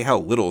 I don't want to say how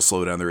little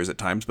slowdown there is at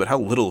times, but how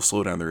little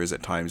slowdown there is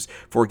at times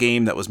for a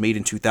game that was made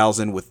in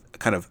 2000 with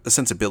kind of the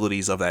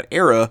sensibilities of that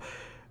era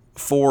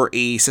for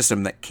a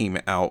system that came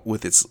out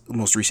with its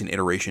most recent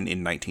iteration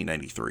in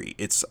 1993.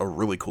 It's a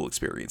really cool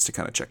experience to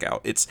kind of check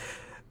out.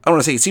 I don't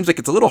want to say it seems like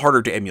it's a little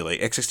harder to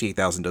emulate.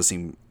 X68000 does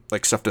seem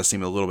like stuff does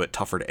seem a little bit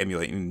tougher to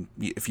emulate, and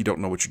if you don't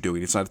know what you're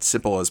doing, it's not as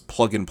simple as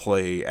plug and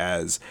play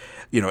as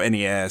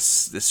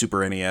NES, the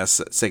Super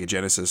NES, Sega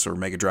Genesis, or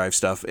Mega Drive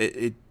stuff.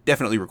 It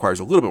definitely requires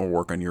a little bit more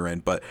work on your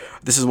end, but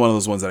this is one of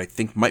those ones that I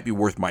think might be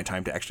worth my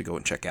time to actually go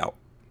and check out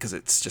because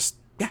it's just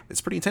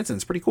it's pretty intense and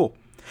it's pretty cool.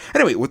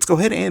 Anyway, let's go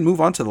ahead and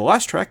move on to the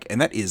last track, and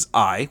that is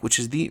I, which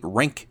is the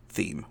rank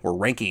theme or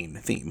ranking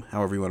theme,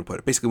 however you want to put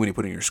it. Basically, when you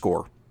put in your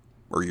score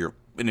or your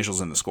initials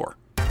in the score.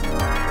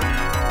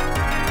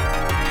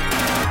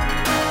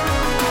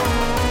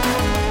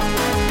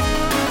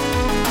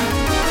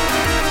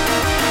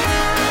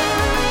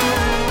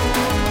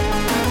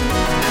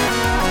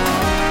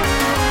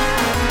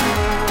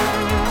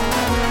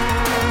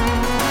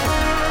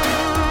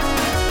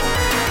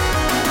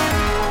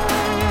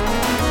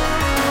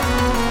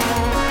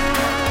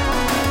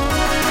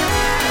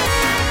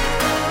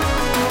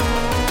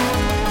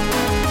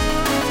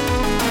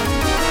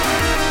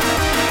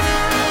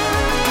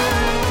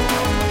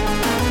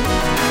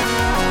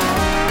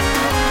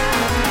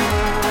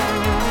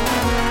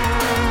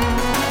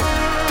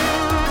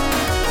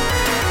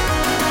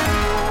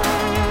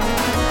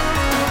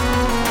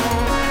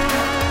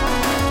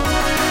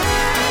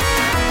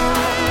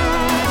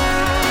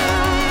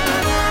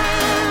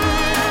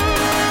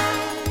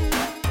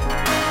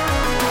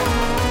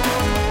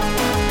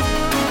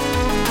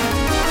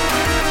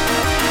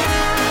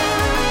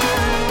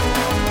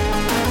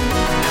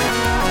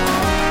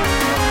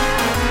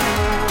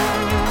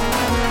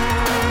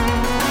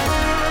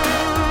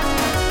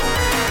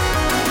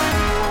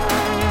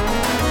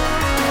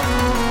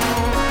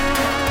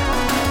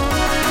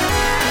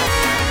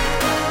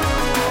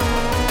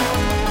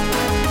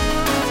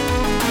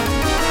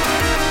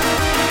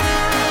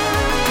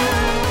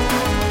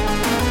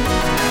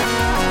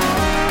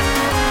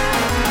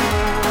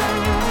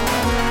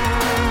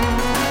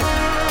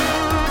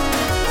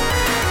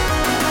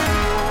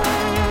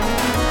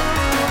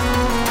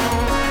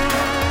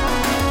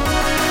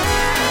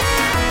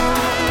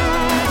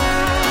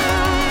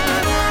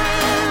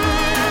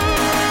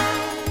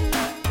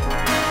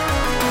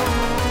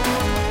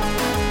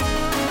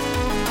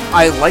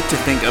 I like to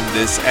think of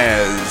this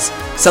as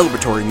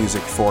celebratory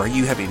music for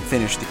you having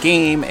finished the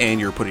game and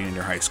you're putting in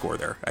your high score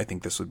there. I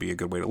think this would be a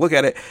good way to look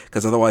at it,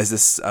 because otherwise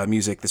this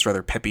music, this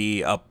rather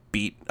peppy,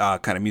 upbeat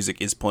kind of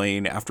music is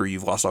playing after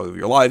you've lost all of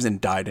your lives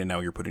and died, and now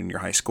you're putting in your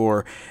high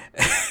score,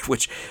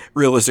 which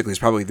realistically is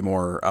probably the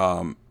more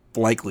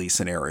likely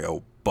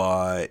scenario.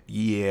 But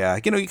yeah,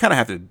 you kind of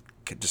have to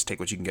just take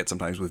what you can get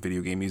sometimes with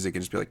video game music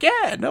and just be like,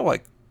 yeah, no,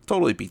 I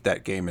totally beat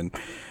that game and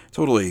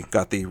totally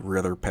got the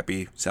rather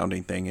peppy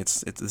sounding thing.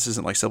 This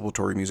isn't like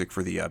celebratory music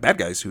for the bad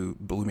guys who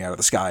blew me out of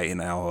the sky and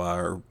now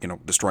are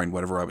destroying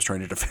whatever I was trying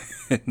to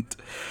defend.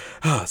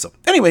 So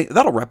anyway,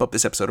 that'll wrap up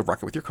this episode of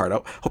Rocket with Your Card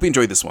Out. Hope you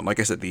enjoyed this one.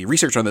 Like I said, the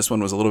research on this one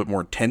was a little bit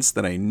more intense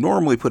than I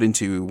normally put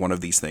into one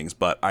of these things,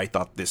 but I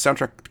thought the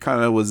soundtrack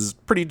kind of was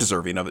pretty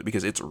deserving of it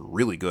because it's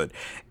really good,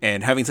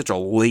 and having such a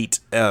late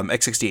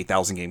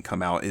X68000 game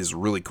come out is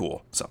really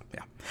cool. So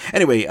yeah.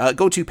 Anyway,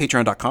 go to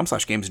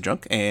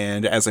patreon.com/gamesandjunk,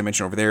 and as I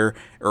mentioned over there,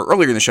 or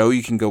earlier in the show,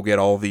 you can go get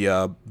all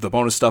the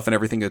bonus stuff and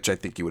everything, which I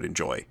think you would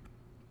enjoy.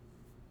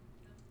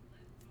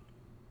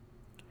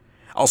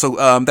 Also,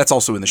 that's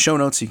also in the show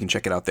notes, so you can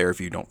check it out there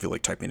if you don't feel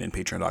like typing in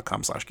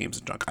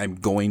patreon.com/gamesandjunk. I'm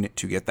going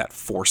to get that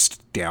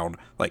forced down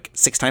like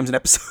 6 times an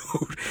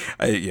episode.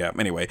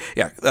 Anyway,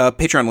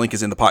 Patreon link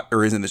is in the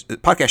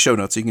podcast show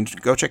notes, so you can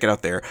go check it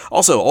out there.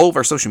 Also, all of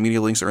our social media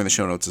links are in the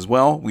show notes as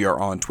well. We are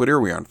on Twitter,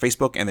 we are on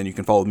Facebook, and then you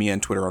can follow me on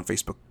Twitter, on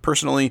Facebook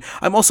personally.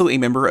 I'm also a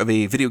member of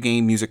a video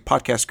game music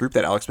podcast group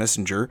that Alex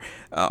Messenger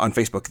on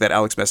Facebook, that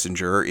Alex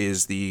Messenger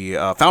is the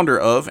founder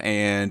of,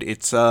 and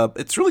it's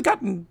really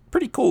gotten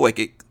pretty cool.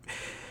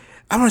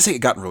 I want to say it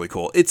got really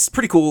cool. It's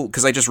pretty cool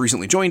because I just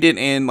recently joined it,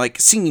 and like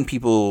seeing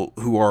people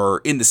who are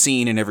in the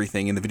scene and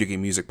everything, in the video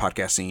game music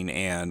podcast scene,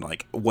 and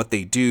like what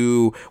they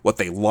do, what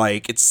they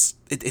like, it's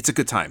a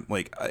good time.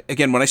 Like,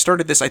 again, when I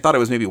started this, I thought I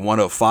was maybe one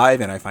of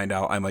 5, and I find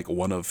out I'm like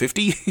one of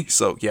 50.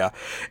 So yeah,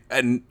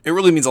 and it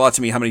really means a lot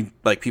to me how many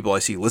like people I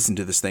see listen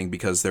to this thing,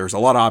 because there's a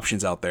lot of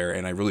options out there,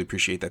 and I really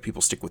appreciate that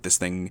people stick with this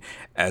thing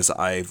as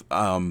I've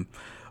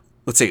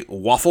let's say,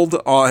 waffled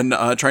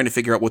on trying to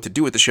figure out what to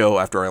do with the show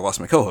after I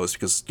lost my co-host,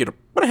 because, you know,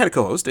 when I had a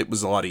co-host, it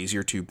was a lot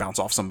easier to bounce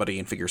off somebody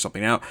and figure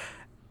something out.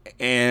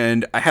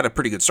 And I had a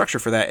pretty good structure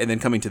for that. And then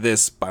coming to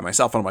this by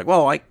myself, and I'm like,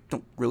 well, I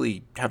don't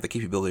really have the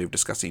capability of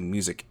discussing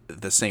music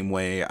the same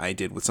way I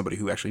did with somebody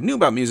who actually knew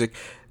about music.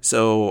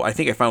 So I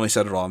think I finally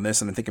settled on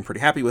this, and I think I'm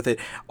pretty happy with it.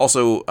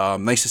 Also,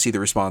 nice to see the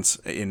response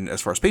in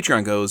as far as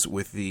Patreon goes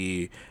with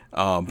the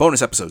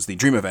bonus episodes, the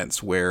dream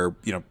events, where,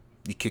 you know,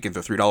 you kick in for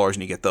 $3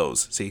 and you get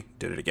those. See,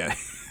 did it again.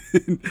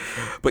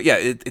 But yeah,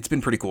 it's been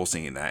pretty cool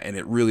seeing that, and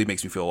it really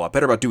makes me feel a lot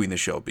better about doing this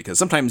show, because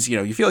sometimes, you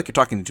know, you feel like you're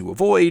talking into a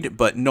void,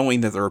 but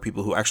knowing that there are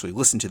people who actually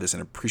listen to this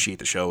and appreciate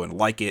the show and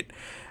like it,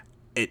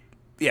 it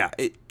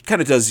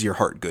kind of does your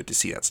heart good to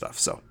see that stuff.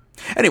 So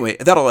anyway,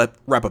 that'll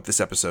wrap up this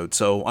episode.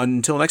 So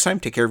until next time,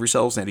 take care of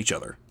yourselves and each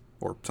other,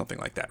 or something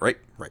like that, right?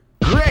 Right.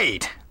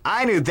 Great!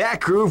 I knew that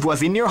groove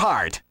was in your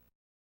heart.